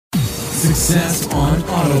Success on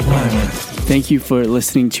Autopilot. Thank you for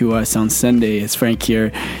listening to us on Sunday. It's Frank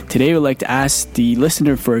here. Today, we'd like to ask the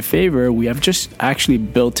listener for a favor. We have just actually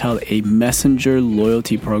built out a messenger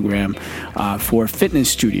loyalty program for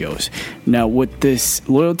fitness studios. Now, what this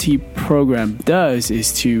loyalty program does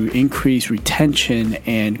is to increase retention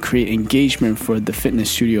and create engagement for the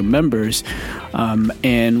fitness studio members.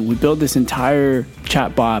 And we built this entire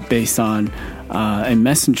chatbot based on a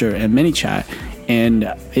messenger and ManyChat.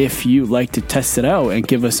 And if you'd like to test it out and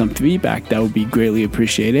give us some feedback, that would be greatly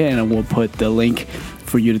appreciated. And we'll put the link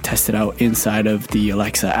for you to test it out inside of the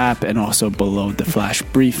Alexa app and also below the flash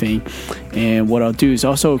briefing. And what I'll do is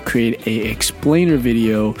also create a explainer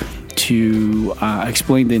video to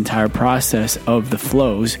explain the entire process of the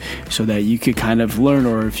flows so that you could kind of learn,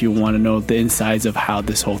 or if you want to know the insides of how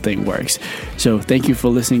this whole thing works. So thank you for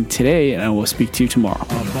listening today, and I will speak to you tomorrow.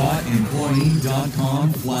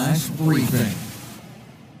 AboutEmployee.com/briefing.